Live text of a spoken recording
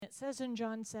says in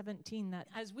John 17 that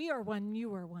as we are one,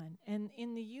 you are one. And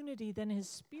in the unity, then his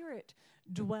Spirit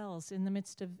dwells in the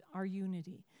midst of our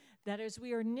unity. That as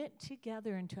we are knit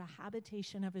together into a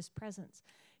habitation of his presence,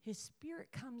 his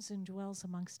Spirit comes and dwells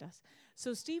amongst us.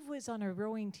 So Steve was on a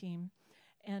rowing team,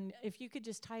 and if you could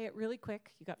just tie it really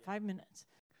quick, you got 5 minutes.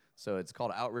 So it's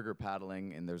called outrigger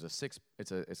paddling, and there's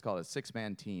it's called a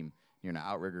 6-man team. You're in an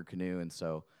outrigger canoe, and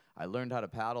so I learned how to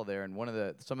paddle there. And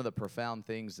some of the profound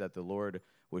things that the Lord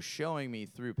was showing me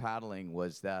through paddling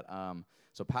was that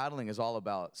so paddling is all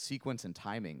about sequence and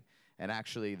timing, and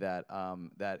actually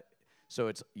so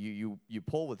it's you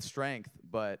pull with strength,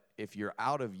 but if you're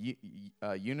out of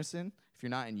unison, if you're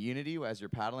not in unity as you're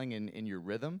paddling in your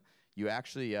rhythm, you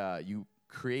actually you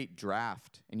create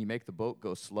draft and you make the boat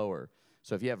go slower.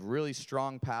 So if you have really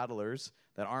strong paddlers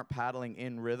that aren't paddling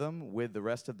in rhythm with the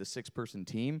rest of the 6-person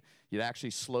team, it actually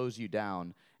slows you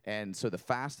down. And so the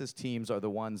fastest teams are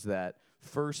the ones that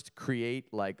first create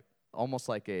almost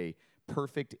like a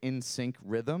perfect in sync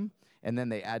rhythm, and then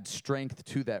they add strength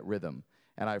to that rhythm.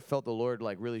 And I felt the Lord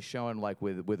really showing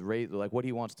with what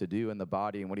he wants to do in the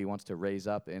body and what he wants to raise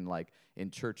up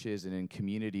in churches and in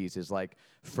communities is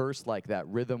first that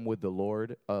rhythm with the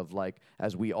Lord of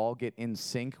as we all get in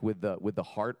sync with the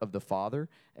heart of the Father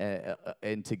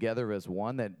and together as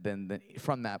one, then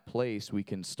from that place we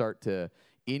can start to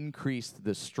increase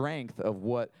the strength of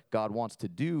what God wants to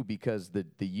do because the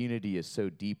unity is so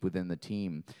deep within the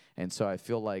team. And so I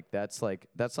feel that's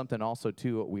something also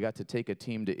too. We got to take a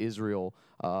team to Israel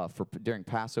during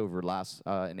Passover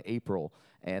in April,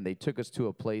 and they took us to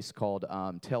a place called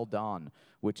Tel Dan,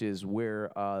 which is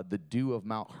where the dew of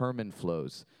Mount Hermon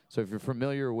flows. So if you're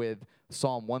familiar with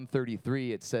Psalm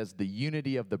 133, it says the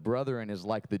unity of the brethren is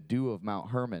like the dew of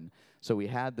Mount Hermon. So we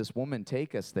had this woman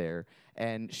take us there,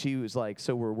 and she was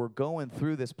so we're going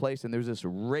through this place, and there's this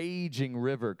raging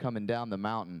river coming down the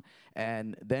mountain.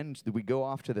 And then we go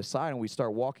off to the side, and we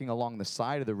start walking along the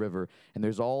side of the river, and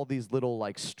there's all these little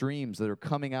streams that are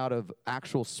coming out of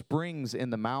actual springs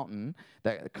in the mountain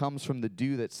that comes from the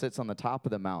dew that sits on the top of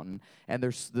the mountain. And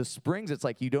there's the springs, it's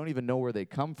you don't even know where they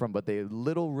come from, but they're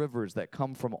little rivers that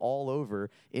come from all over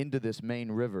into this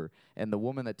main river. And the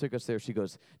woman that took us there, she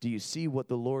goes, do you see what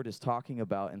the Lord is talking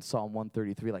about in Psalm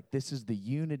 133? This is the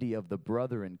unity of the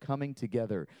brethren coming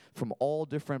together from all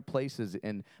different places,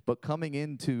 but coming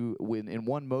into in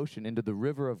one motion into the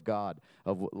river of God,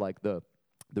 of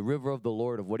the river of the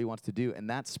Lord, of what he wants to do. And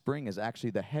that spring is actually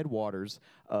the headwaters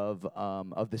of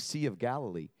the Sea of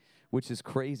Galilee, which is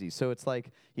crazy. So it's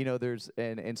there's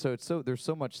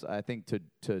so much I think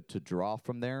to draw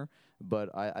from there. But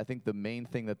I think the main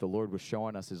thing that the Lord was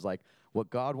showing us is what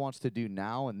God wants to do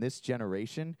now in this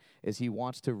generation is he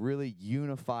wants to really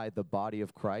unify the body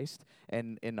of Christ.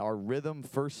 And our rhythm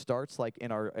first starts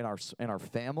in our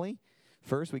family.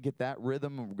 First, we get that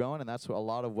rhythm going, and that's a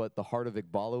lot of what the heart of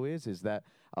Igbalo is that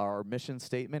our mission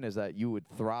statement is that you would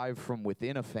thrive from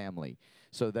within a family,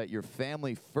 so that your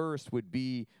family first would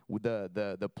be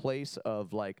the place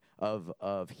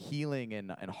of healing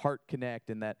and heart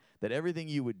connect, and that everything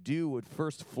you would do would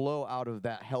first flow out of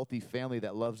that healthy family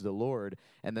that loves the Lord,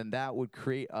 and then that would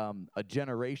create a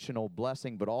generational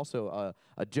blessing, but also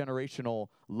a generational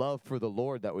love for the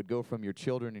Lord that would go from your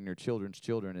children and your children's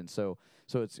children. And so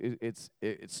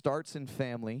it starts in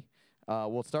family.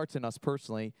 It starts in us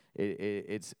personally.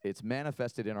 It's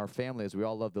manifested in our family as we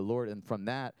all love the Lord, and from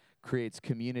that creates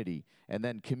community. And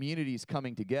then communities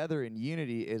coming together in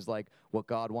unity is what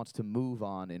God wants to move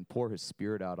on and pour his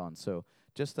Spirit out on. So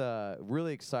just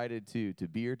really excited to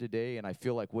be here today, and I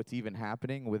feel what's even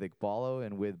happening with Igbalo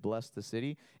and with Bless the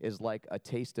City is a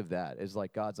taste of that. Is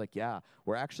God's yeah,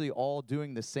 we're actually all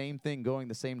doing the same thing, going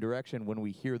the same direction when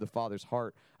we hear the Father's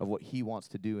heart of what he wants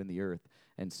to do in the earth.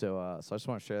 And so I just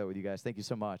want to share that with you guys. Thank you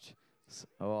so much.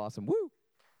 Oh, awesome. Woo!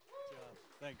 Good job.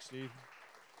 Thanks, Steve.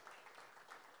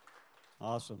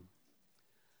 Awesome.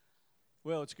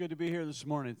 Well, it's good to be here this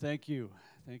morning. Thank you.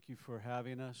 Thank you for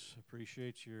having us.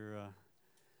 Appreciate your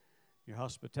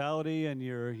hospitality and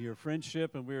your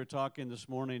friendship. And we were talking this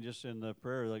morning just in the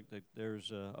prayer, that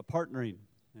there's a partnering.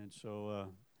 And so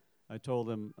I told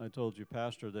you,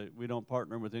 Pastor, that we don't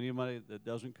partner with anybody that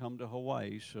doesn't come to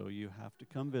Hawaii, so you have to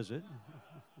come visit.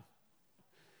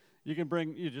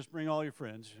 You just bring all your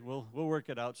friends. We'll work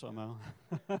it out somehow.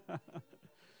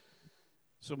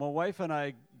 So my wife and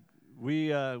I,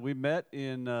 we met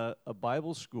in a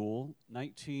Bible school,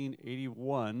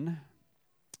 1981.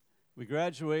 We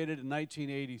graduated in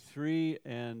 1983,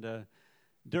 and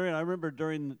I remember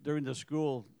during the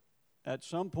school, at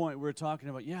some point we were talking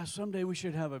about, someday we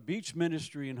should have a beach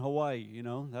ministry in Hawaii.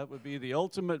 That would be the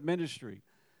ultimate ministry.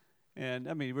 And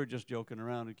I mean, we're just joking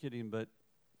around and kidding, but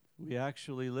we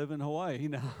actually live in Hawaii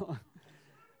now.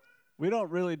 We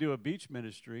don't really do a beach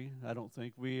ministry, I don't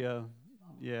think.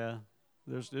 Yeah,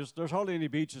 there's hardly any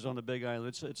beaches on the Big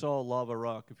Island. It's all lava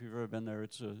rock. If you've ever been there,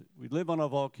 we live on a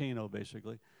volcano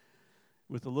basically,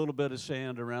 with a little bit of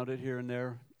sand around it here and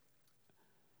there.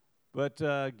 But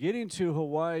getting to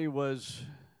Hawaii was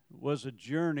a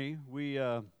journey.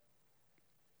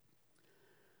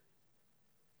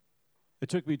 It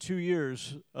took me 2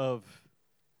 years of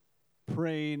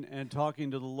praying and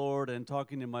talking to the Lord and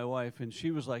talking to my wife, and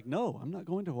she was like, "No, I'm not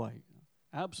going to Hawaii.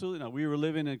 Absolutely not." We were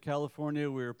living in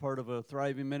California. We were part of a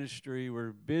thriving ministry.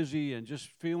 We're busy and just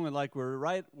feeling like we're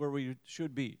right where we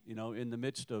should be, in the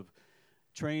midst of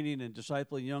training and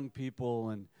discipling young people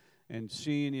and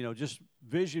seeing, just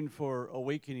vision for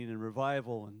awakening and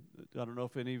revival. And I don't know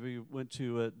if any of you went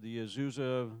to the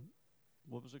Azusa,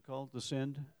 what was it called? The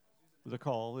Send? The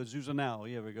Call. Azusa Now.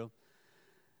 Yeah, there we go.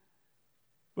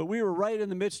 But we were right in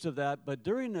the midst of that. But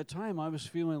during that time, I was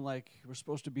feeling like we're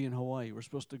supposed to be in Hawaii. We're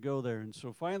supposed to go there. And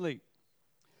so finally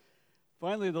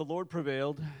the Lord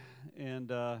prevailed. And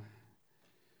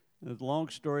it's a long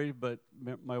story, but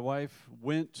my wife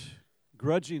went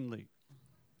grudgingly.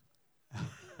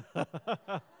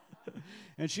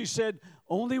 And she said,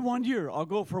 "Only 1 year. I'll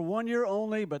go for 1 year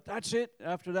only, but that's it.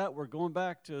 After that, we're going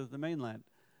back to the mainland."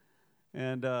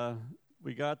 And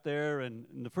we got there, and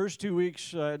in the first 2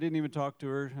 weeks, I didn't even talk to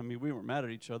her. I mean, we weren't mad at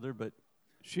each other, but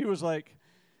she was like,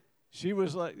 she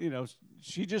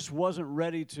just wasn't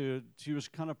ready to. She was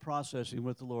kind of processing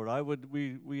with the Lord.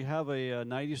 We have a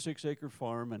 96-acre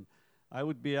farm, and I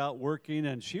would be out working,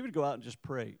 and she would go out and just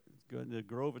pray. Go in the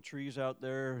grove of trees out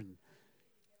there, and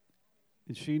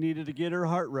she needed to get her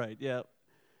heart right. Yeah,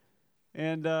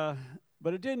 and.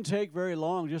 But it didn't take very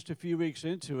long, just a few weeks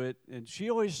into it. And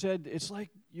she always said, "It's like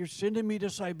you're sending me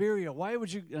to Siberia. Why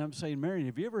would you?" And I'm saying, "Marion,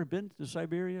 have you ever been to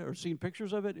Siberia or seen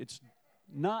pictures of it? It's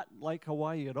not like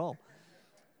Hawaii at all."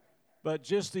 But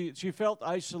she felt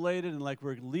isolated and like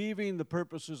we're leaving the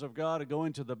purposes of God and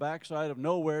going to the backside of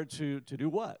nowhere to do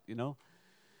what,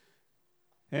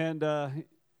 And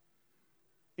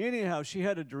anyhow, she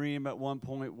had a dream at one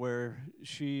point where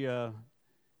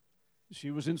she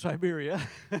was in Siberia,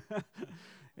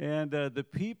 and the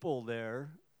people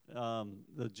there,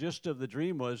 the gist of the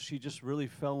dream was she just really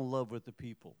fell in love with the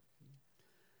people.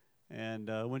 And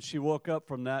when she woke up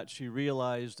from that, she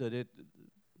realized that it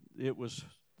was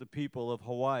the people of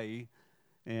Hawaii,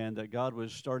 and that God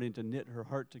was starting to knit her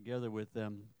heart together with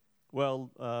them. Well,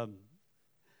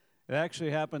 it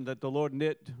actually happened that the Lord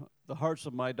knit the hearts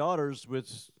of my daughters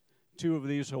with two of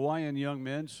these Hawaiian young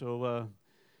men, so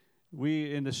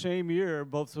we, in the same year,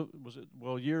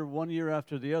 one year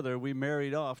after the other, we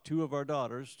married off two of our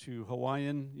daughters to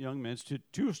Hawaiian young men, to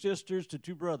two sisters, to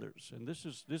two brothers. And this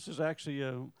is actually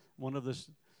one of the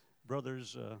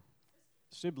brothers'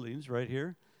 siblings right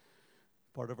here,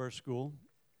 part of our school.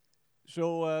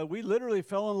 So we literally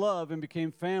fell in love and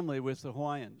became family with the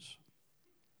Hawaiians.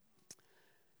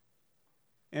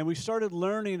 And we started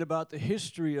learning about the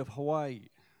history of Hawaii.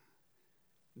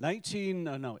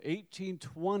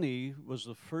 1820 was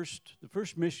the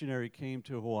first missionary came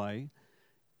to Hawaii.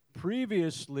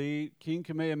 Previously, King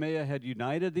Kamehameha had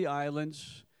united the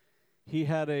islands. He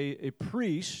had a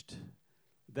priest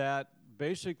that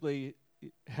basically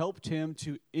helped him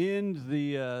to end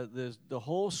the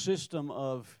whole system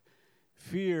of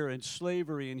fear and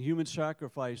slavery and human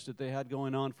sacrifice that they had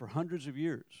going on for hundreds of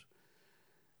years.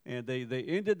 And they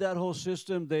ended that whole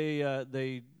system.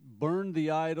 They burned the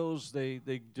idols.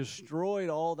 They destroyed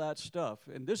all that stuff.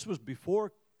 And this was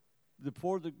before the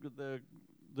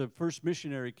first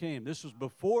missionary came. This was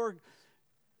before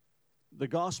the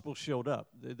gospel showed up.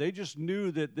 They just knew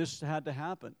that this had to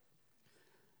happen.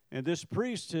 And this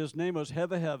priest, his name was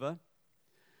Hevaheva,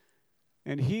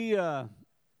 and he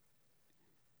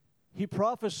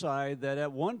prophesied that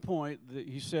at one point,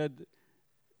 he said,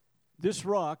 this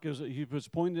rock, he was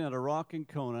pointing at a rock in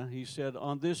Kona, he said,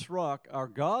 on this rock, our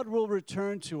God will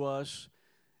return to us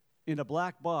in a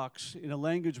black box in a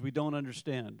language we don't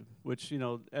understand, which,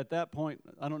 at that point,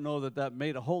 I don't know that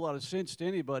made a whole lot of sense to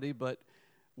anybody, but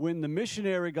when the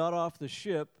missionary got off the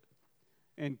ship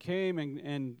and came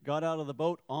and got out of the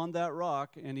boat on that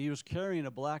rock, and he was carrying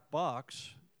a black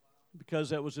box because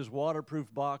that was his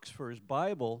waterproof box for his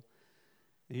Bible,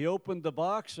 he opened the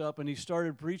box up and he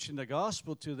started preaching the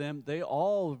gospel to them. They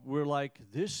all were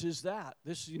like, this is that.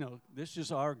 This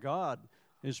is our God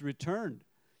is returned.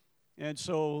 And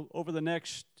so over the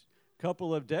next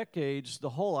couple of decades, the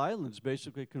whole island's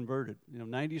basically converted.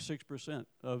 96%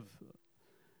 of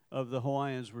the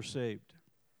Hawaiians were saved.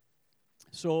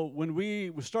 So when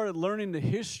we started learning the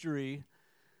history,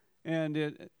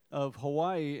 and of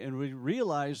Hawaii, and we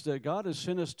realized that God has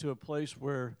sent us to a place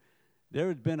where there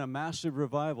had been a massive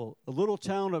revival. A little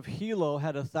town of Hilo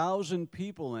had 1,000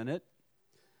 people in it,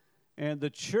 and the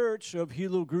church of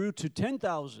Hilo grew to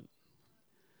 10,000.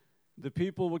 The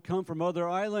people would come from other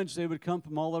islands. They would come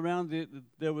from all around.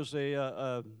 There was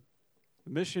a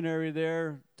missionary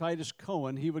there, Titus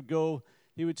Cohen. He would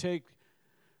take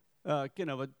a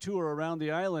tour around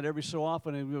the island every so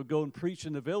often, and we would go and preach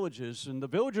in the villages. And the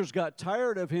villagers got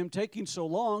tired of him taking so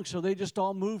long, so they just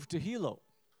all moved to Hilo.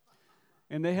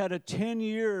 And they had a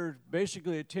 10-year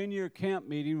camp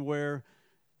meeting where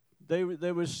they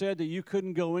was said that you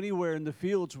couldn't go anywhere in the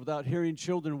fields without hearing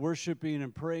children worshiping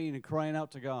and praying and crying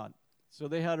out to God. So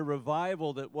they had a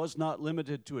revival that was not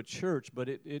limited to a church, but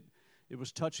it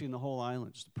was touching the whole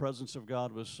islands. The presence of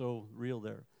God was so real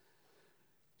there.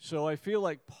 So I feel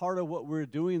like part of what we're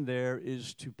doing there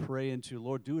is to pray into,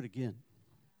 Lord, do it again.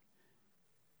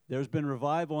 There's been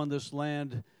revival on this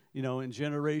land, in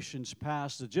generations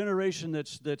past. The generation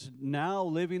that's now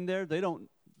living there,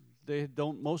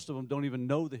 most of them don't even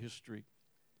know the history.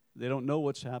 They don't know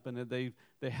what's happened, and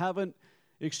they haven't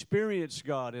experienced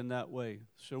God in that way.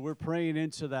 So we're praying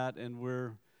into that, and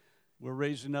we're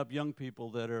raising up young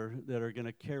people that are going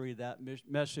to carry that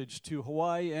message to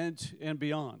Hawaii and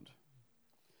beyond.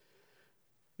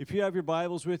 If you have your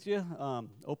Bibles with you,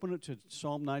 open it to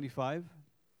Psalm 95.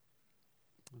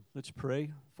 Let's pray.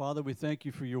 Father, we thank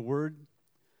you for your word.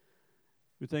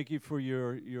 We thank you for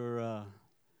your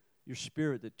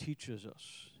Spirit that teaches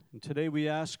us. And today we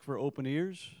ask for open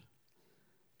ears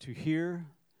to hear,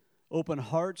 open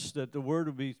hearts that the word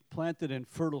will be planted in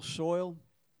fertile soil.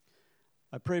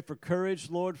 I pray for courage,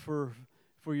 Lord, for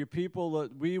your people,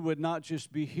 that we would not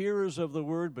just be hearers of the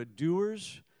word, but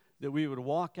doers, that we would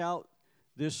walk out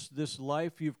this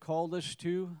life you've called us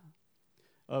to,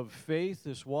 of faith,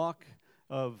 this walk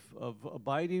of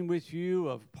abiding with you,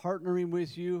 of partnering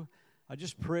with you. I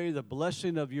just pray the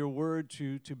blessing of your word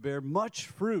to bear much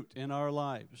fruit in our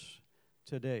lives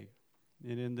today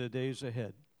and in the days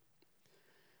ahead.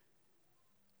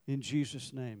 In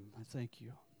Jesus' name, I thank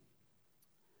you.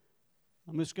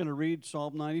 I'm just going to read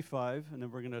Psalm 95, and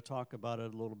then we're going to talk about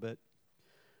it a little bit.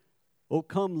 Oh,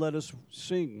 come, let us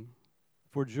sing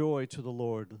for joy to the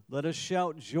Lord. Let us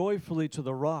shout joyfully to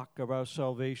the rock of our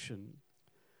salvation.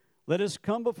 Let us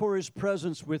come before his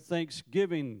presence with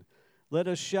thanksgiving. Let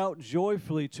us shout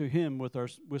joyfully to him with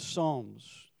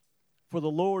psalms. For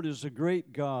the Lord is a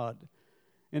great God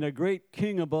and a great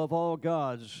King above all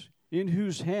gods, in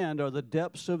whose hand are the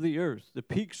depths of the earth. The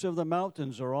peaks of the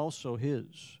mountains are also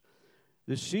his.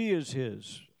 The sea is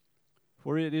his,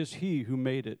 for it is he who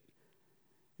made it,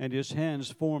 and his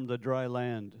hands formed the dry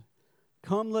land.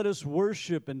 Come, let us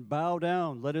worship and bow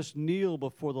down. Let us kneel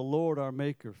before the Lord our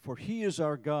Maker, for he is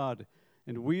our God,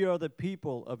 and we are the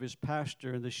people of his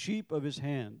pasture and the sheep of his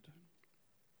hand.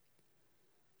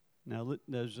 Now,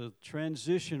 there's a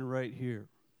transition right here.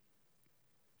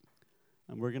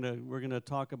 And we're gonna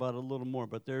talk about it a little more,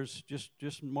 but there's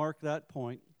just mark that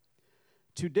point.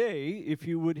 Today, if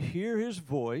you would hear his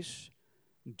voice,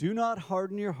 do not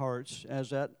harden your hearts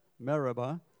as at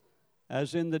Meribah,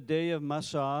 as in the day of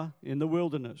Massah in the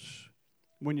wilderness.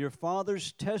 When your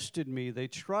fathers tested me, they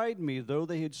tried me, though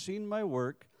they had seen my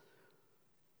work.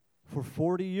 For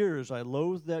 40 years I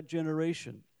loathed that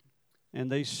generation, and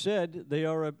they said they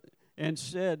are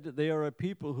a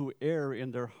people who err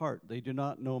in their heart. They do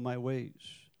not know my ways.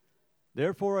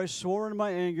 Therefore I swore in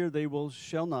my anger, they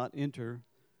shall not enter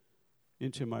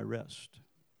into my rest.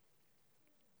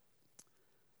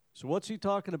 So what's he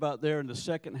talking about there in the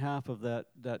second half of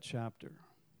that chapter?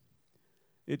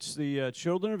 It's the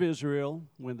children of Israel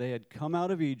when they had come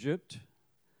out of Egypt.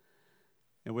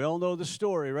 And we all know the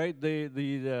story, right?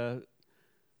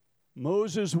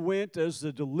 Moses went as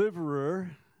the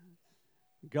deliverer.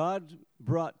 God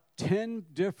brought 10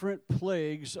 different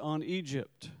plagues on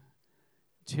Egypt.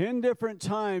 10 different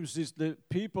times the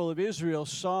people of Israel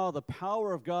saw the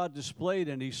power of God displayed,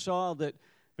 and he saw that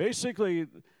basically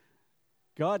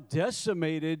God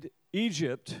decimated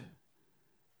Egypt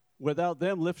without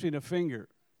them lifting a finger,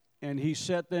 and he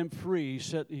set them free.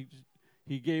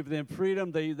 He gave them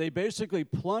freedom. They basically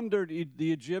plundered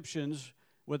the Egyptians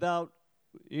without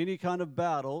any kind of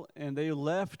battle, and they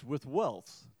left with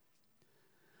wealth.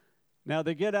 Now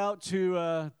they get out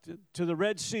to the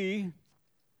Red Sea,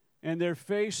 and they're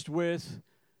faced with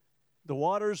the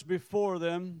waters before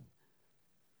them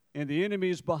and the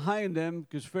enemies behind them,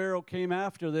 because Pharaoh came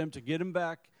after them to get them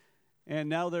back, and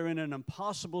now they're in an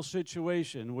impossible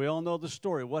situation. We all know the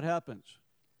story. What happens?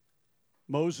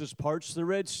 Moses parts the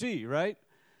Red Sea, right?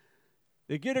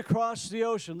 They get across the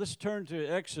ocean. Let's turn to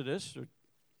Exodus.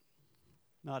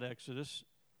 not Exodus.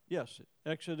 Yes,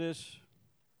 Exodus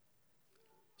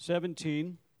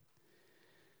 17.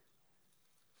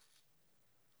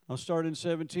 I'll start in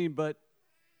 17, but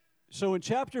so in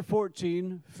chapter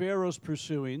 14, Pharaoh's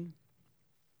pursuing.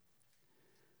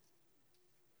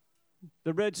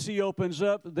 The Red Sea opens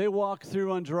up. They walk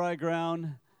through on dry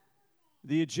ground.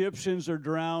 The Egyptians are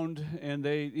drowned, and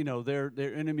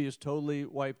their enemy is totally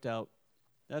wiped out.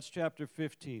 That's chapter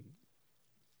 15,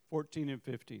 14 and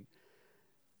 15.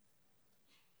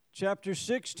 Chapter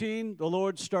 16, the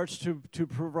Lord starts to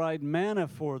provide manna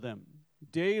for them.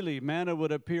 Daily, manna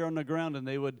would appear on the ground, and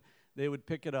they would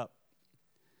pick it up.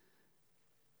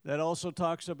 That also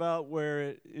talks about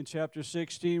where, in chapter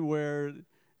 16, where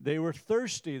they were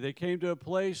thirsty. They came to a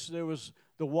place, the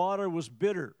water was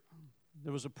bitter.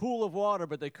 There was a pool of water,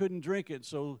 but they couldn't drink it.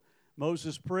 So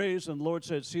Moses prays, and the Lord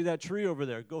said, see that tree over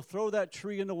there? Go throw that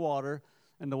tree in the water,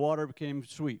 and the water became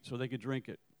sweet, so they could drink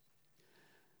it.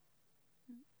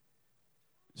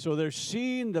 So they're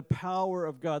seeing the power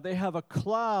of God. They have a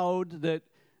cloud that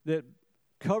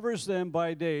covers them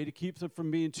by day to keep them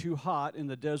from being too hot in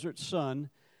the desert sun.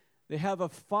 They have a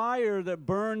fire that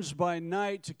burns by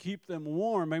night to keep them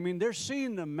warm. I mean, they're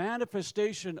seeing the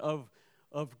manifestation of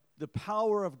the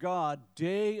power of God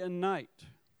day and night.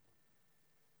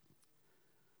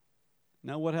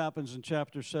 Now what happens in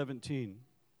chapter 17?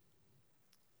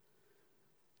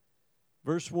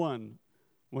 Verse 1.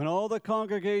 When all the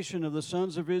congregation of the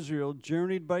sons of Israel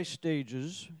journeyed by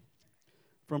stages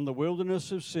from the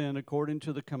wilderness of Sin according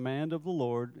to the command of the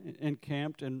Lord,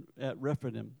 encamped at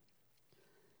Rephidim.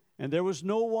 And there was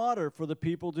no water for the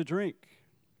people to drink.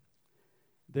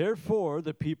 Therefore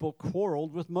the people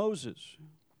quarreled with Moses.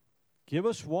 Give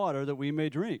us water that we may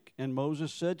drink. And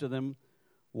Moses said to them,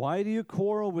 why do you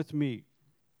quarrel with me?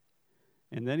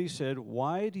 And then he said,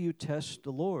 why do you test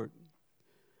the Lord?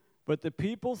 But the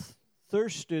people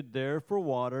thirsted there for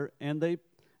water, and they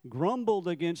grumbled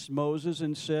against Moses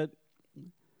and said,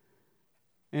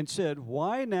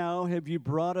 why now have you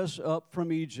brought us up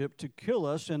from Egypt to kill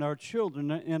us and our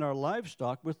children and our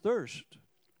livestock with thirst?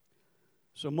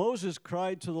 So Moses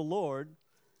cried to the Lord,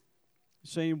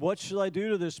 saying, what shall I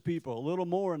do to this people? A little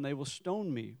more, and they will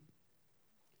stone me.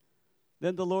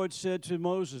 Then the Lord said to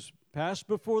Moses, pass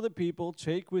before the people,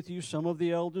 take with you some of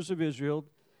the elders of Israel,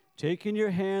 take in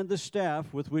your hand the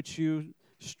staff with which you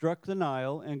struck the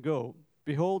Nile, and go.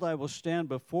 Behold, I will stand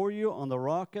before you on the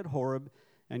rock at Horeb,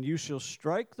 and you shall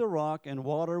strike the rock, and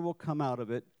water will come out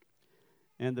of it,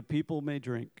 and the people may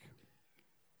drink.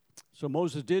 So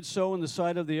Moses did so in the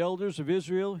sight of the elders of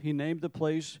Israel. He named the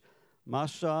place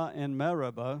Massah and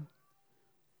Meribah,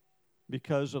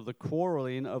 because of the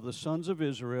quarreling of the sons of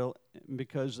Israel,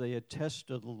 because they had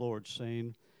tested the Lord,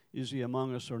 saying, is he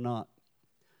among us or not?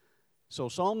 So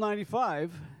Psalm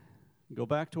 95, go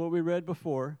back to what we read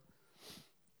before.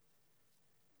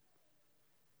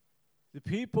 The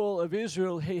people of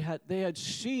Israel, they had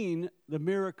seen the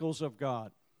miracles of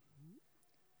God.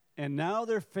 And now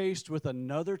they're faced with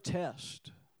another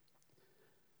test.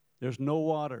 There's no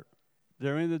water.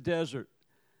 They're in the desert.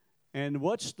 And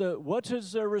what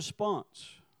is their response?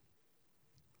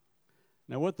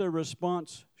 Now, what their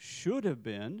response should have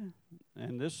been,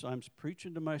 and this I'm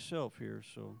preaching to myself here,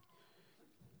 so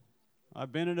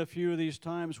I've been in a few of these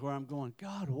times where I'm going,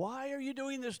 God, why are you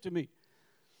doing this to me?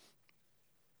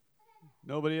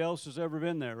 Nobody else has ever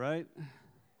been there, right?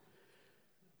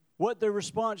 What their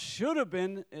response should have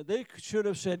been, they should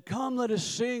have said, come, let us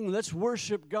sing, let's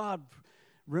worship God.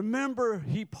 Remember,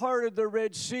 he parted the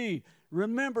Red Sea.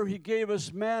 Remember, he gave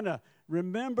us manna.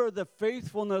 Remember the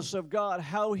faithfulness of God,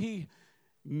 how he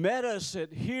met us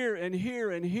at here and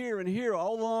here and here and here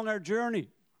all along our journey.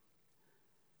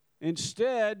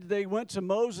 Instead, they went to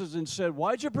Moses and said,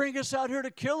 why'd you bring us out here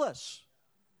to kill us?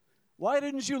 Why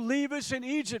didn't you leave us in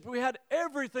Egypt? We had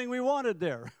everything we wanted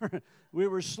there. We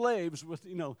were slaves with,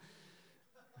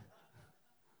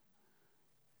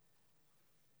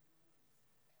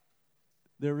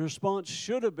 Their response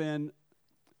should have been,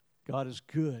 God is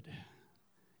good.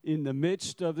 In the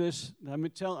midst of this,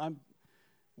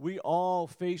 we all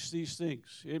face these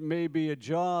things. It may be a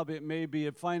job, it may be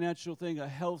a financial thing, a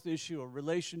health issue, a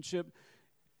relationship.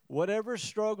 Whatever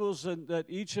struggles that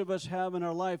each of us have in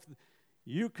our life,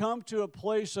 you come to a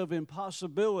place of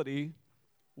impossibility.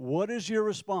 What is your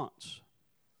response?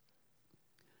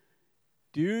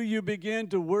 Do you begin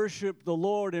to worship the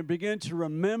Lord and begin to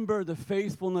remember the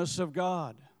faithfulness of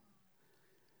God?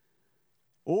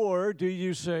 Or do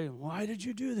you say, why did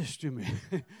you do this to me?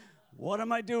 What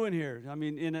am I doing here? I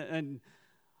mean, and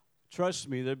trust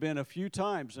me, there have been a few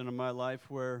times in my life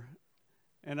where,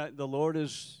 the Lord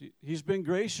He's been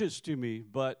gracious to me,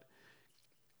 but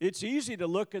it's easy to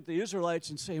look at the Israelites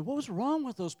and say, what was wrong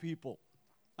with those people?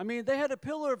 I mean, they had a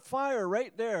pillar of fire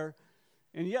right there,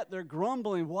 and yet they're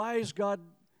grumbling, why is God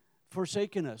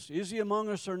forsaken us? Is he among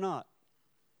us or not?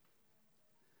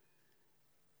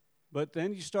 But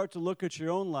then you start to look at your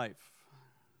own life.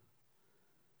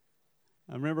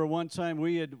 I remember one time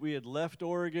we had left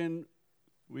Oregon.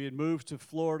 We had moved to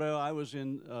Florida. I was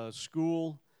in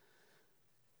school,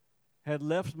 had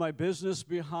left my business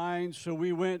behind. So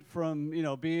we went from,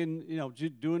 being,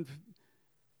 doing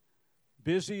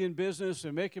busy in business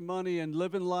and making money and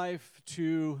living life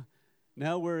to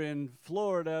now we're in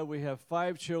Florida. We have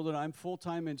 5 children. I'm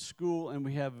full-time in school, and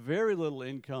we have very little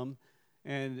income.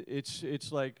 And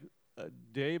it's like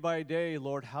day by day,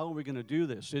 Lord, how are we going to do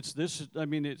this?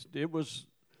 It was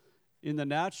in the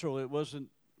natural.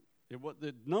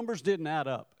 The numbers didn't add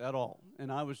up at all.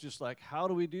 And I was just like, how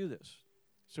do we do this?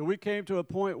 So we came to a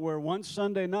point where one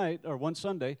Sunday,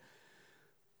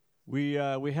 we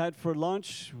had for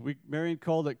lunch, Marion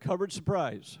called it covered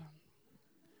surprise.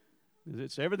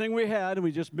 It's everything we had, and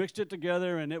we just mixed it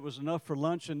together, and it was enough for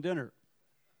lunch and dinner.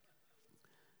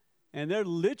 And there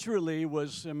literally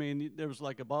was, there was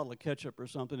like a bottle of ketchup or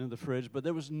something in the fridge, but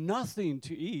there was nothing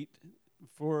to eat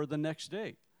for the next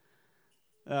day.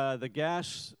 The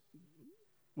gas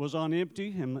was on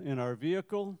empty in our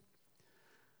vehicle.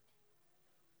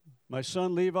 My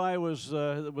son Levi was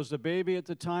the baby at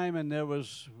the time, and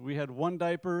we had one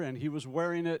diaper, and he was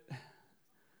wearing it.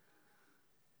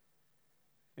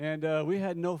 And we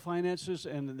had no finances,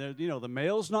 and the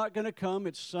mail's not going to come.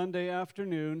 It's Sunday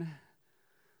afternoon.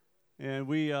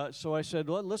 And so I said,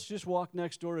 well, let's just walk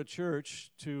next door to church.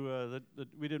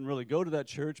 We didn't really go to that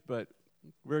church, but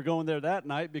we were going there that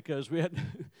night because we had.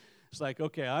 It's like,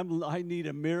 okay, I need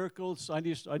a miracle. So I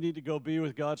need to go be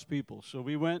with God's people. So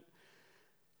we went,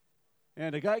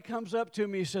 and a guy comes up to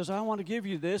me. He says, I want to give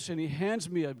you this, and he hands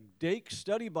me a Dake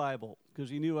Study Bible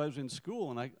because he knew I was in school.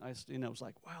 And I was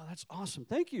like, wow, that's awesome.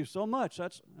 Thank you so much.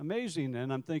 That's amazing.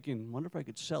 And I'm thinking, wonder if I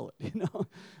could sell it.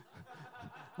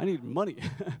 I need money.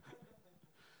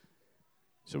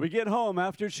 So we get home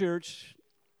after church,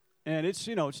 and it's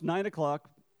 9 o'clock,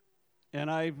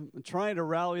 and I'm trying to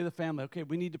rally the family. Okay,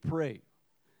 we need to pray.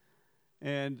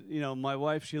 And, my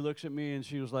wife, she looks at me, and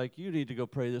she was like, you need to go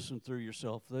pray this one through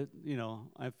yourself.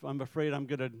 I'm afraid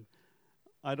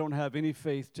I don't have any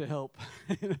faith to help.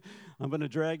 I'm going to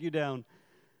drag you down.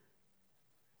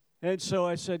 And so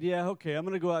I said, yeah, okay, I'm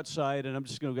going to go outside, and I'm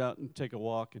just going to go out and take a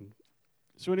walk. And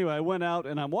so anyway, I went out,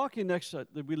 and I'm walking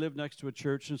we live next to a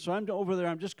church, and so I'm over there.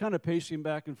 I'm just kind of pacing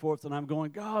back and forth, and I'm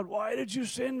going, God, why did you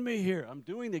send me here? I'm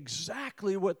doing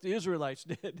exactly what the Israelites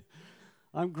did.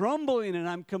 I'm grumbling, and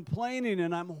I'm complaining,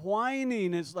 and I'm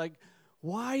whining. It's like,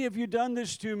 why have you done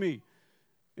this to me?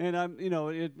 And I'm,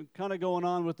 it kind of going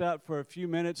on with that for a few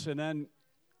minutes, and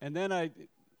then I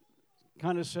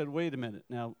kind of said, wait a minute.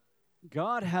 Now,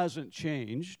 God hasn't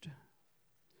changed.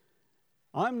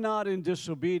 I'm not in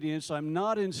disobedience. I'm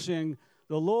not in sin.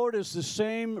 The Lord is the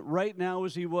same right now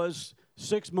as he was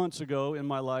 6 months ago in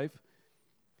my life.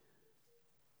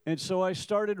 And so I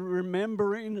started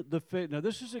remembering the faith. Now,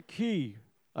 this is a key.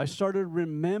 I started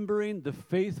remembering the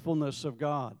faithfulness of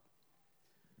God.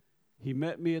 He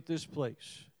met me at this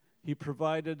place. He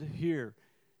provided here.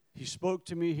 He spoke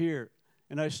to me here.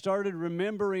 And I started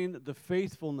remembering the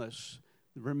faithfulness,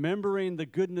 remembering the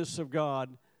goodness of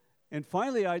God. And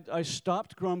finally, I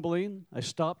stopped grumbling, I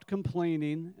stopped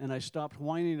complaining, and I stopped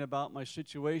whining about my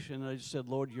situation. And I just said,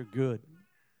 Lord, you're good.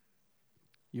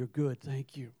 You're good.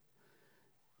 Thank you.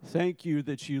 Thank you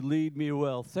that you lead me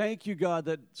well. Thank you, God,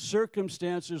 that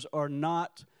circumstances are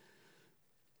not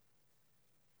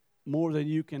more than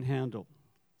you can handle.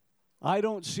 I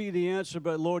don't see the answer,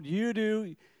 but Lord, you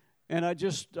do. And I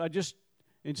just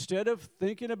instead of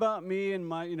thinking about me and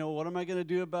my, what am I going to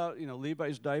do about,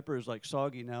 Levi's diaper is like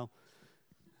soggy now.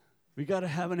 We got to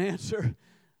have an answer.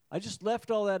 I just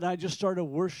left all that, and I just started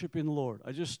worshiping the Lord.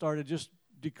 I just started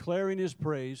declaring his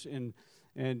praise, and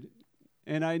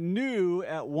I knew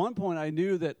at one point,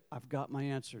 that I've got my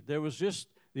answer. There was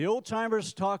the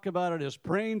old-timers talk about it as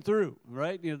praying through,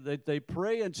 right? They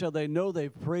pray until they know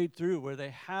they've prayed through, where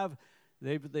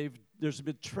there's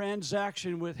been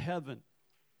transaction with heaven.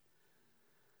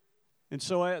 And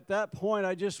so at that point,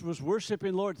 I just was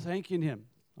worshiping Lord, thanking him.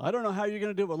 I don't know how you're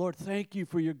going to do it, but Lord, thank you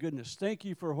for your goodness. Thank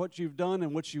you for what you've done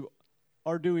and what you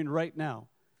are doing right now.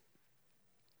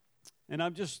 And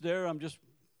I'm just there. I'm just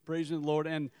praising the Lord.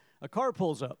 And a car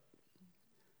pulls up,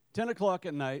 10 o'clock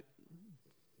at night,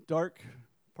 dark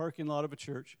parking lot of a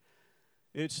church.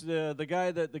 It's the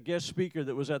guy, the guest speaker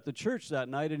that was at the church that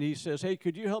night, and he says, hey,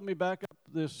 could you help me back up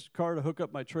this car to hook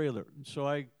up my trailer? And so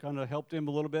I kind of helped him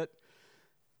a little bit.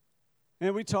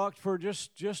 And we talked for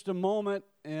just a moment,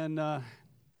 and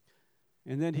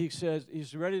then he says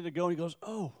he's ready to go, and he goes,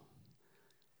 "Oh,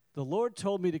 the Lord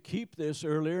told me to keep this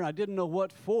earlier. I didn't know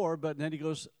what for, but then he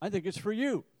goes, I think it's for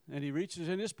you." And he reaches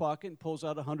in his pocket and pulls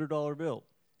out a $100 bill,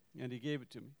 and he gave it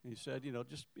to me. He said,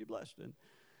 just be blessed. And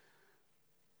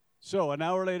so an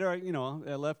hour later, I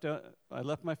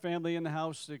left my family in the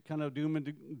house. The kind of doom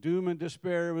and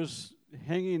despair was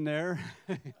hanging there.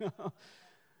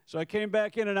 So I came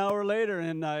back in an hour later,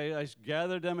 and I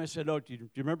gathered them. I said, "Oh, do you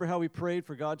remember how we prayed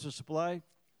for God to supply?"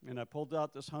 And I pulled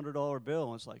out this $100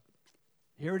 bill, and it's like,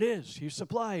 here it is. He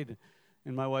supplied.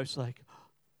 And my wife's like,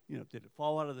 did it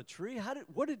fall out of the tree? How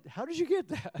did you get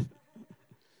that?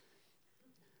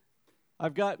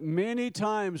 I've got many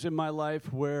times in my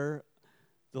life where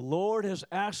the Lord has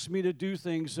asked me to do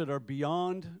things that are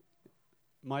beyond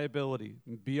my ability,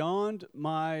 beyond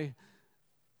my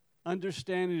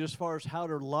understanding as far as how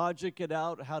to logic it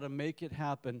out, how to make it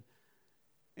happen.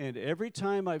 And every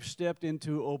time I've stepped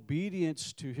into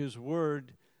obedience to His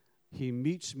word, He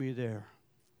meets me there.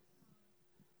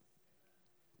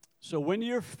 So when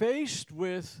you're faced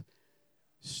with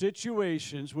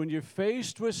situations, when you're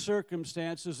faced with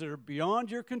circumstances that are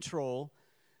beyond your control,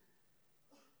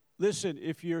 listen,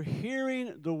 if you're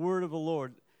hearing the word of the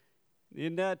Lord,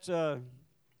 in that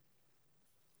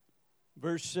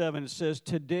verse 7, it says,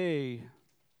 "Today,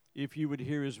 if you would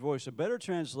hear His voice." A better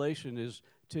translation is,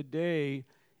 "Today,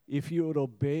 if you would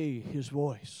obey His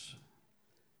voice."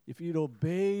 If you'd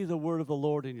obey the word of the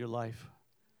Lord in your life,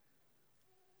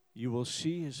 you will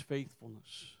see His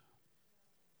faithfulness.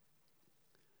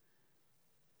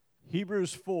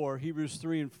 Hebrews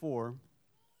 3 and 4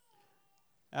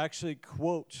 actually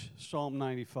quotes Psalm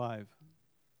 95.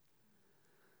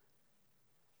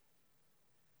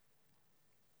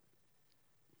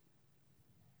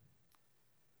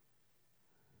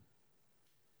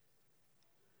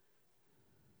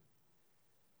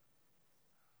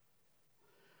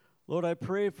 Lord, I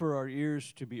pray for our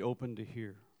ears to be open to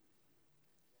hear.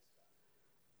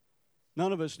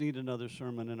 None of us need another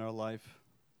sermon in our life.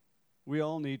 We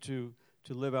all need to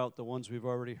live out the ones we've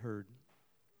already heard.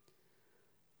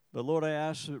 But Lord, I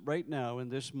ask that right now in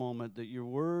this moment that your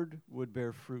word would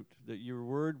bear fruit, that your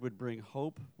word would bring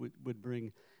hope, would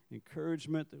bring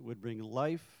encouragement, that would bring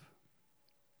life.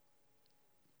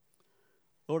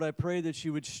 Lord, I pray that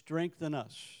you would strengthen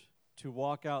us to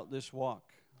walk out this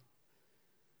walk,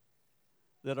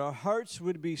 that our hearts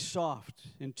would be soft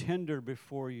and tender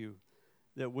before you,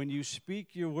 that when you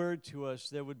speak your word to us,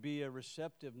 there would be a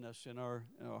receptiveness in our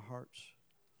hearts.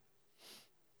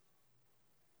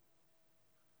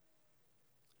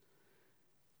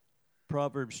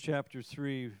 Proverbs chapter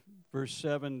 3, verse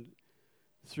 7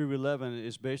 through 11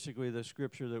 is basically the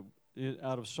scripture that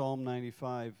out of Psalm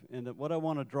 95. And what I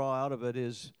want to draw out of it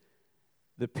is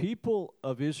the people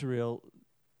of Israel,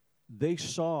 they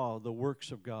saw the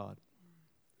works of God.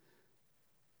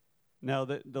 Now,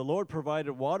 the Lord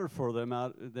provided water for them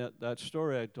out that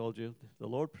story I told you.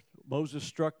 Moses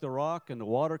struck the rock, and the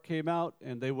water came out,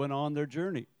 and they went on their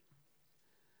journey.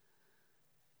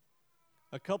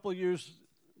 A couple years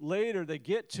later, they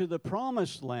get to the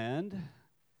promised land,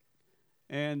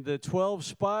 and the 12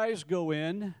 spies go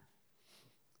in,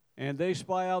 and they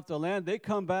spy out the land. They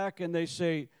come back, and they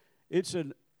say, "It's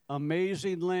an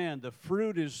amazing land. The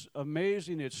fruit is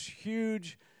amazing. It's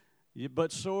huge,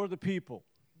 but so are the people.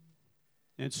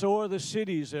 And so are the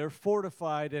cities. They're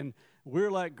fortified, and we're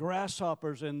like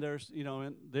grasshoppers, and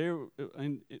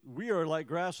we are like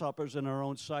grasshoppers in our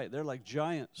own sight. They're like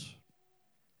giants."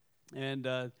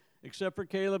 And except for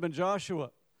Caleb and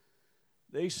Joshua,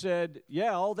 they said,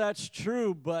 "Yeah, all that's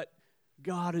true, but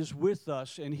God is with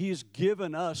us, and He's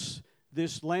given us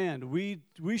this land. We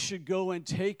should go and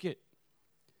take it.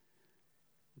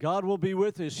 God will be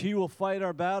with us. He will fight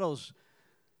our battles."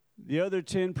 The other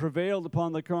 10 prevailed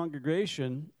upon the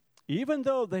congregation, even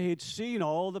though they had seen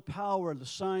all the power, the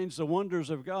signs, the wonders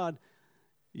of God,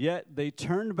 yet they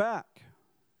turned back.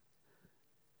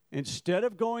 Instead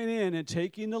of going in and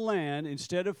taking the land,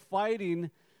 instead of fighting,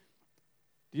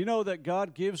 do you know that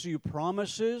God gives you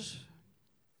promises?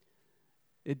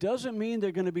 It doesn't mean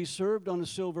they're going to be served on a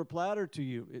silver platter to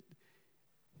you.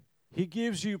 He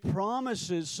gives you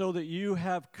promises so that you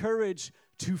have courage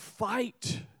to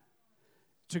fight,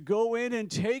 to go in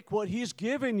and take what He's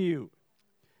given you.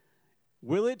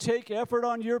 Will it take effort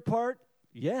on your part?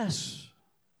 Yes.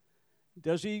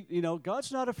 Does He,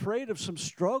 God's not afraid of some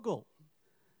struggle.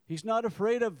 He's not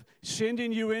afraid of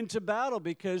sending you into battle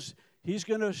because He's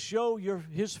going to show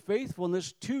His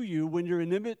faithfulness to you when you're in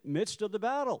the midst of the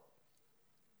battle.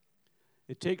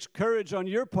 It takes courage on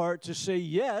your part to say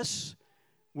yes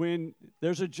when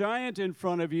there's a giant in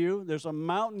front of you, there's a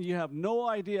mountain, you have no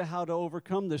idea how to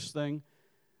overcome this thing,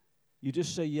 you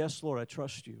just say, yes, Lord, I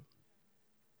trust you.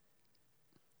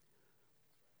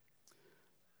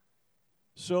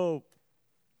 So,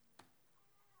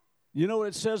 you know what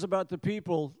it says about the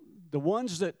people? The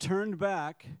ones that turned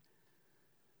back,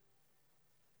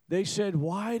 they said,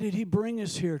 why did he bring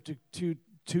us here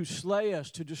to slay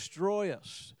us, to destroy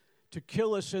us, to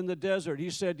kill us in the desert? He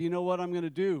said, you know what I'm going to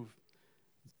do?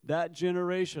 That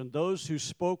generation, those who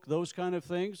spoke those kind of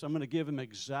things, I'm going to give them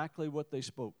exactly what they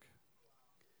spoke.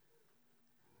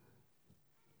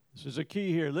 This is a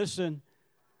key here. Listen,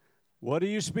 what are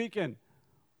you speaking?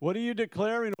 What are you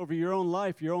declaring over your own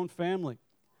life, your own family?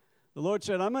 The Lord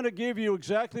said, I'm going to give you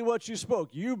exactly what you spoke.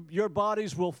 Your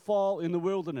bodies will fall in the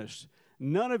wilderness.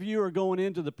 None of you are going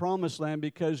into the promised land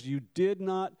because you did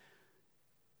not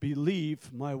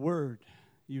believe my word.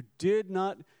 They did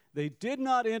not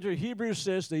enter. Hebrews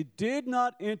says they did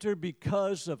not enter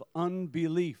because of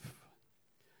unbelief.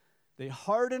 They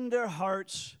hardened their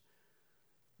hearts.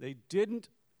 They didn't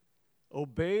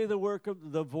obey the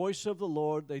voice of the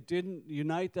Lord. They didn't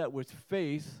unite that with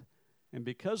faith, and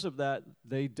because of that,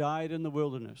 they died in the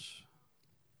wilderness.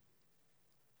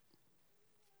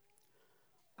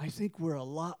 I think we're a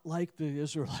lot like the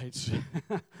Israelites.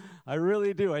 I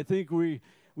really do. I think we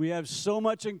have so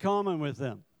much in common with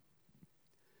them.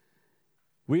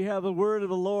 We have the word of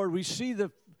the Lord. We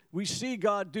see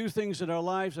God do things in our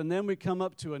lives, and then we come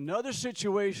up to another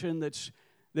situation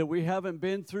that we haven't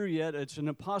been through yet. It's an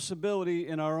impossibility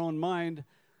in our own mind,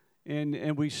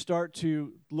 and we start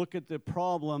to look at the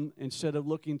problem instead of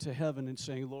looking to heaven and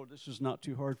saying, Lord, this is not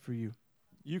too hard for you.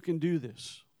 You can do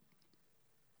this.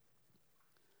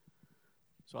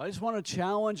 So I just want to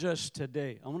challenge us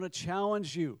today. I want to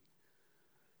challenge you.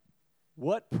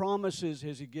 What promises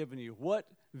has he given you? What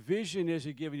vision has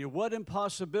he given you? What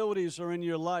impossibilities are in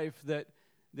your life that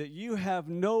you have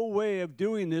no way of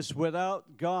doing this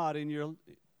without God in your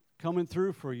coming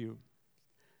through for you?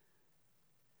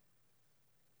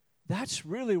 That's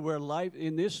really where life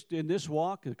in this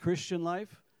walk, the Christian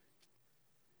life,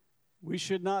 we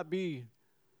should not be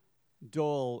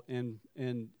dull and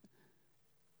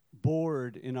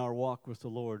bored in our walk with the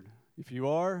Lord. If you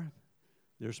are,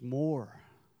 there's more.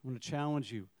 I want to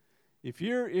challenge you. If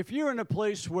you're in a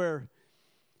place where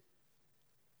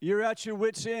you're at your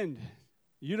wit's end,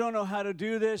 you don't know how to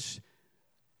do this,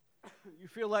 you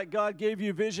feel like God gave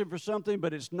you vision for something,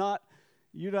 but it's not,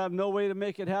 you have no way to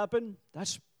make it happen,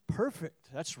 that's perfect.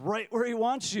 That's right where he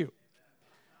wants you.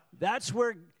 That's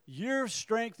where your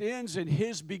strength ends and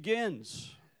his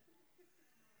begins.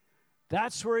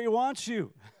 That's where he wants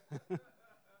you.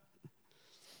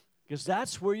 Because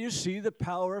that's where you see the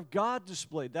power of God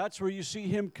displayed. That's where you see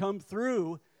him come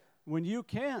through when you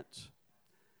can't.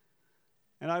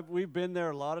 And we've been there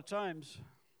a lot of times.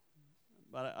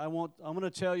 But I'm going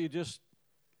to tell you just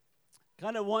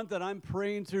kind of one that I'm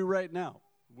praying through right now.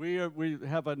 We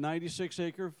have a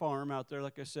 96-acre farm out there,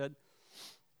 like I said.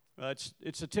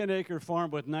 It's a 10-acre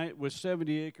farm with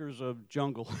 70 acres of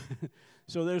jungle.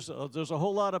 So there's a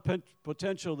whole lot of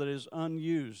potential that is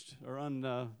unused or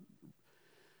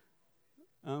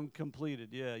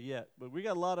uncompleted, yet. But we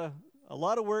got a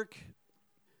lot of work,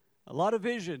 a lot of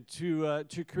vision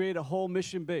to create a whole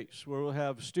mission base where we'll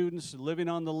have students living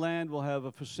on the land. We'll have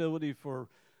a facility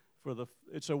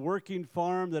it's a working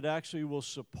farm that actually will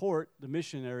support the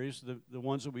missionaries, the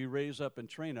ones that we raise up and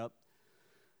train up,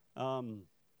 and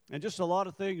just a lot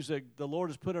of things that the Lord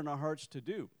has put in our hearts to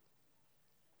do.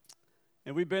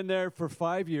 And we've been there for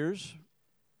 5 years.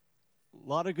 A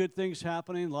lot of good things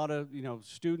happening, a lot of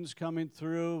students coming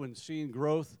through and seeing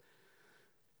growth.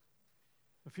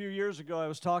 A few years ago, I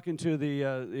was talking to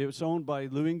it was owned by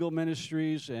Lou Engle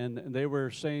Ministries, and they were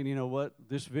saying, you know what,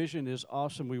 this vision is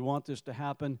awesome. We want this to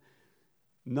happen.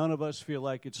 None of us feel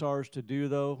like it's ours to do,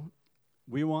 though.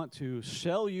 We want to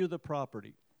sell you the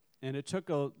property. And it took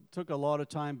a lot of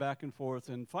time back and forth,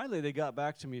 and finally they got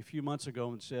back to me a few months ago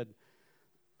and said,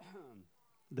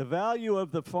 the value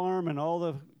of the farm and all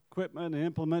the equipment and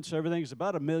implements, everything is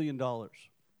about $1 million.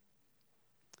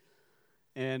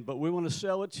 But we want to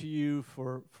sell it to you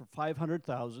for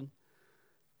 $500,000,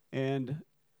 and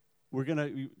we're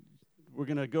gonna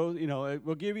go.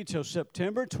 We'll give you till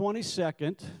September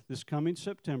 22nd, this coming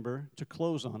September, to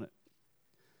close on it.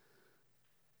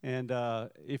 And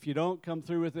if you don't come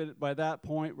through with it by that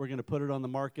point, we're going to put it on the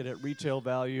market at retail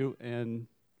value. And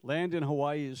land in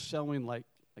Hawaii is selling like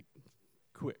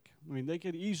quick. I mean, they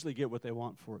could easily get what they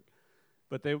want for it,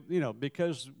 but they,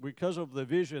 because of the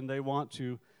vision, they want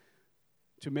to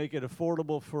make it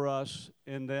affordable for us.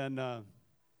 And then,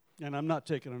 and I'm not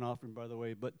taking an offering, by the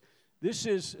way, but This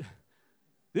is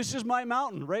my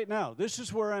mountain right now. This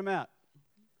is where I'm at.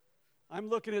 I'm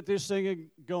looking at this thing and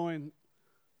going,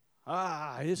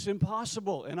 it's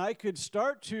impossible. And I could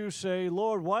start to say,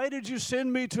 Lord, why did you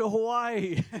send me to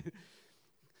Hawaii?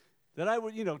 That I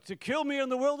would, to kill me in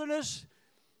the wilderness?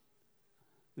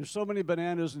 There's so many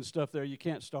bananas and stuff there, you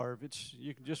can't starve.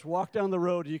 You can just walk down the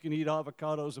road, you can eat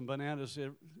avocados and bananas.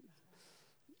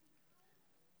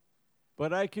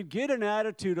 But I could get an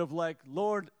attitude of like,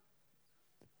 Lord,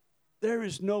 there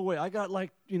is no way. I got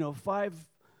 $5.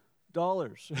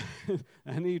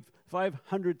 I need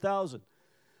 500,000.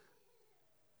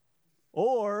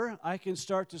 Or I can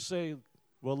start to say,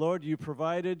 well, Lord, you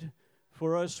provided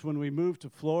for us when we moved to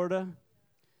Florida.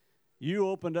 You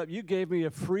opened up, you gave me a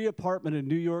free apartment in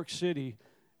New York City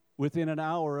within an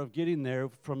hour of getting there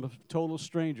from a total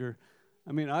stranger.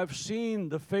 I mean, I've seen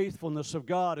the faithfulness of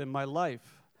God in my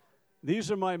life.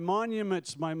 These are my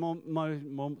monuments,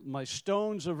 my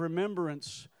stones of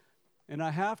remembrance. And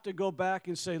I have to go back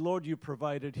and say, Lord, you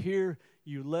provided here,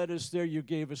 you led us there, you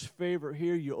gave us favor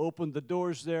here, you opened the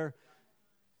doors there.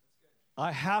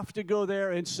 I have to go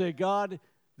there and say, God,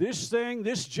 this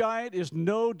giant is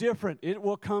no different. It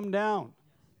will come down.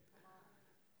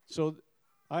 So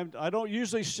I don't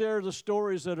usually share the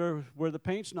stories that are where the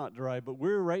paint's not dry, but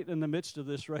we're right in the midst of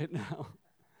this right now.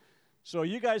 So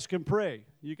you guys can pray.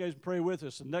 You guys pray with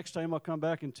us. And next time I'll come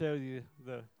back and tell you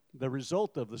the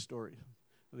result of the story,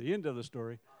 the end of the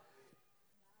story.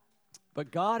 But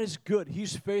God is good.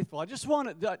 He's faithful.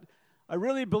 I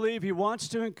really believe He wants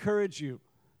to encourage you.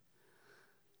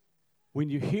 When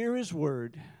you hear His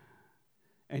word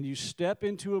and you step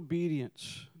into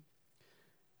obedience,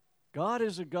 God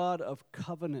is a God of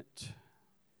covenant.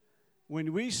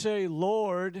 When we say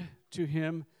Lord to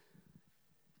Him,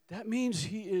 that means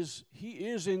He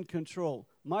is in control.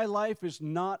 My life is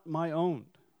not my own.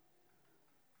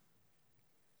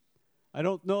 I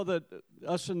don't know that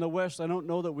us in the West, I don't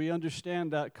know that we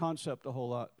understand that concept a whole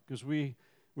lot because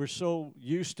we're so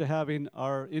used to having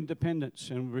our independence,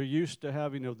 and we're used to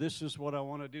having, this is what I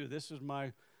want to do. This is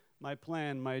my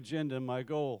plan, my agenda, my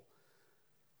goal.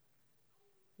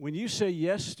 When you say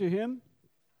yes to Him,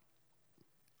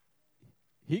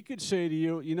 He could say to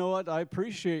you, you know what, I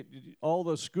appreciate all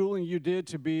the schooling you did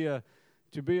to be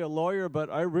a lawyer, but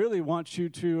I really want you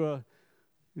to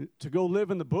go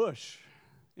live in the bush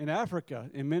in Africa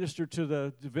and minister to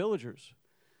the villagers.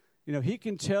 He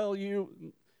can tell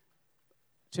you,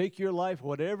 take your life,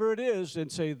 whatever it is, and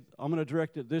say, I'm going to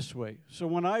direct it this way. So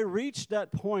when I reach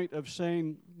that point of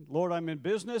saying, Lord, I'm in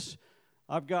business,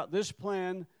 I've got this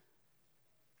plan,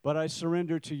 but I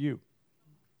surrender to you.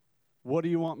 What do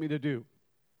you want me to do?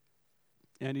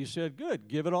 And He said, good,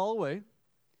 give it all away.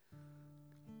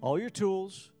 All your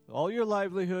tools, all your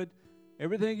livelihood,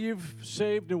 everything you've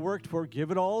saved and worked for,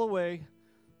 give it all away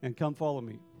and come follow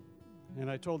me. And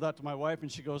I told that to my wife,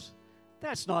 and she goes,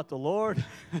 that's not the Lord.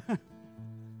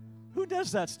 Who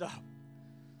does that stuff?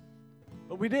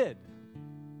 But we did.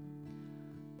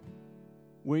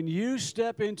 When you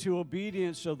step into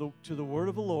obedience to the word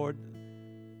of the Lord,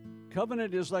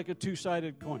 covenant is like a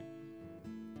two-sided coin.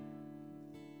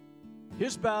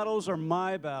 His battles are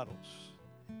my battles.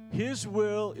 His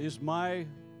will is my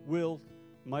will,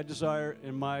 my desire,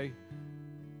 and my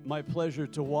pleasure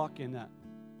to walk in that.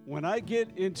 When I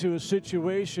get into a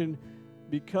situation,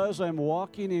 because I'm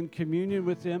walking in communion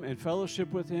with Him and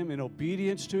fellowship with Him in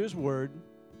obedience to His word,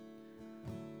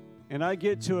 and I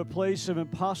get to a place of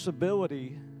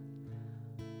impossibility,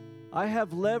 I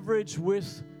have leverage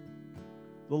with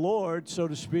the Lord, so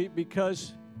to speak,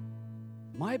 because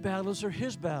my battles are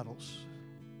His battles.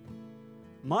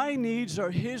 My needs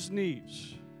are His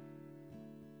needs.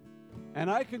 And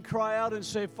I can cry out and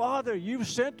say, Father, you've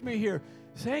sent me here.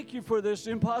 Thank you for this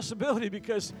impossibility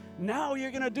because now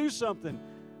you're going to do something.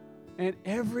 And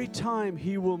every time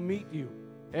He will meet you,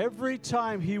 every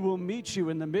time He will meet you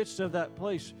in the midst of that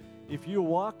place, if you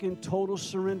walk in total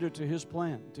surrender to His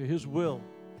plan, to His will,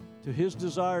 to His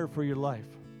desire for your life,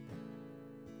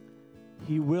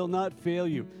 He will not fail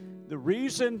you. The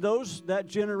reason that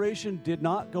generation did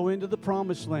not go into the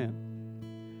promised land,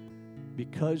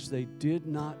 because they did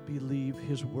not believe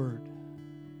His word.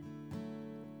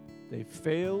 They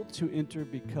failed to enter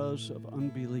because of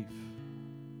unbelief.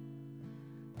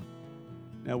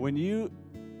 Now, when you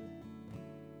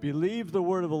believe the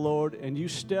word of the Lord and you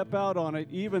step out on it,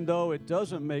 even though it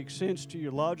doesn't make sense to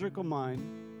your logical mind,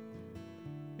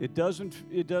 it does,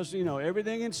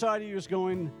 everything inside of you is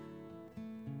going,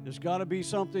 there's got to be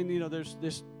something, there's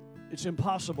this, it's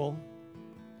impossible.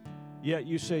 Yet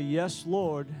you say, yes,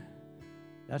 Lord.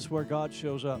 That's where God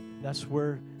shows up.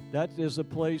 That is a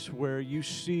place where you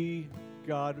see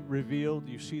God revealed.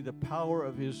 You see the power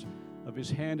of His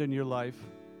hand in your life,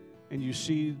 and you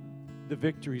see the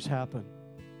victories happen.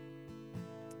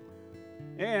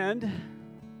 And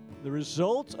the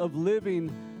result of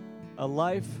living a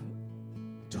life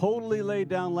totally laid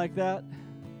down like that,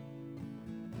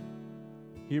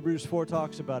 Hebrews 4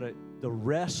 talks about it, the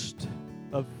rest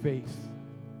of faith.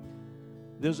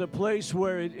 There's a place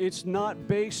where it's not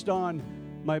based on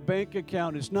my bank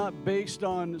account. It's not based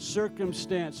on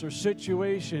circumstance or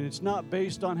situation. It's not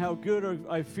based on how good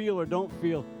I feel or don't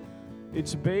feel.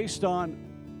 It's based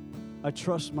on, I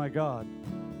trust my God.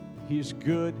 He is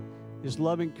good. His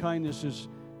loving kindness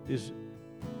is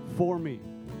for me.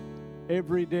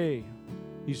 Every day,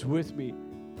 He's with me.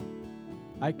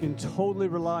 I can totally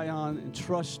rely on and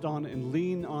trust on and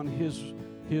lean on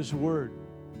His word.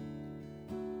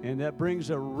 And that brings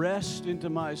a rest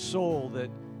into my soul that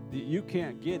you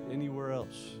can't get anywhere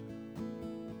else.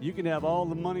 You can have all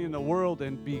the money in the world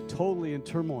and be totally in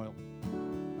turmoil.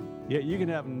 Yet you can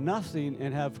have nothing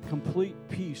and have complete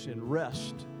peace and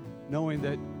rest, knowing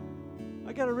that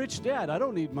I got a rich dad. I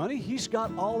don't need money. He's got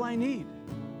all I need.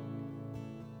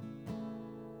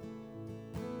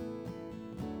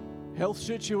 Health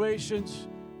situations,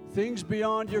 things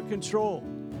beyond your control.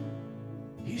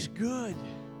 He's good.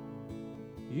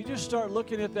 You just start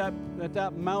looking at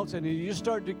that mountain and you just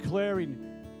start declaring,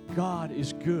 God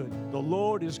is good. The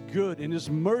Lord is good, and His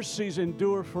mercies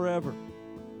endure forever.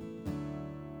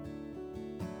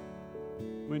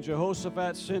 When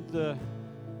Jehoshaphat sent the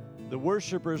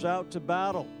worshipers out to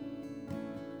battle,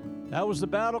 that was the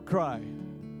battle cry.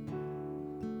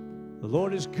 The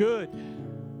Lord is good.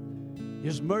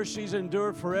 His mercies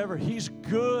endure forever. He's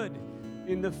good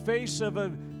in the face of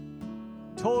a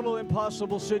total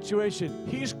impossible situation.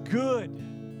 He's good.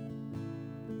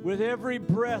 With every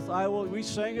breath, we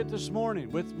sang it this morning,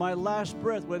 with my last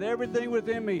breath, with everything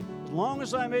within me, as long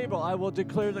as I'm able, I will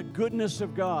declare the goodness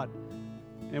of God.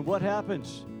 And what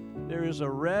happens? There is a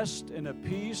rest and a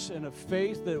peace and a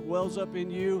faith that wells up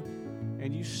in you,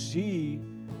 and you see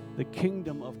the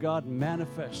kingdom of God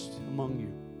manifest among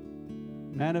you.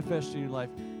 Manifest in your life.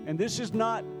 And this is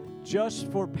not just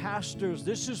for pastors.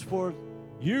 This is for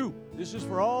you. This is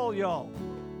for all y'all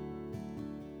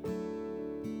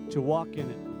to walk in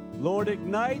it. Lord,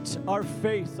 ignite our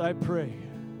faith, I pray.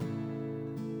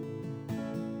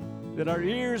 That our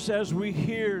ears, as we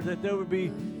hear, that they would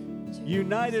be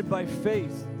united by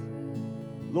faith.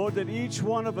 Lord, that each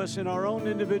one of us in our own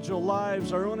individual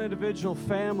lives, our own individual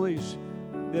families,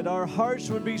 that our hearts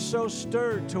would be so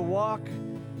stirred to walk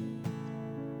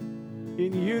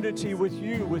in unity with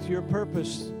you, with your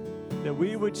purpose, that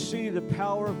we would see the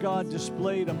power of God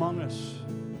displayed among us.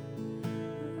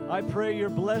 I pray your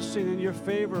blessing and your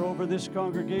favor over this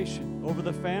congregation, over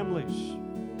the families.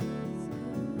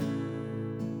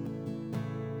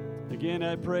 Again,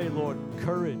 I pray, Lord,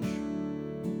 courage,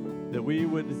 that we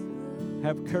would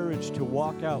have courage to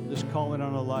walk out this calling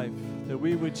on our life, that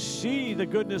we would see the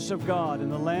goodness of God in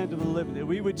the land of the living, that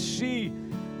we would see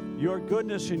your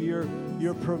goodness and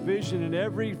your provision in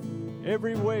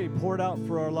every way poured out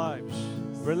for our lives.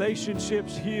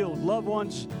 Relationships healed, loved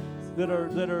ones that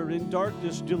are in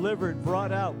darkness delivered,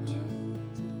 brought out.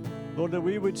 Lord, that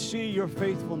we would see your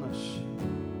faithfulness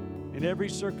in every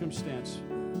circumstance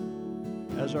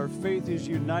as our faith is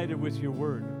united with your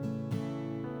word.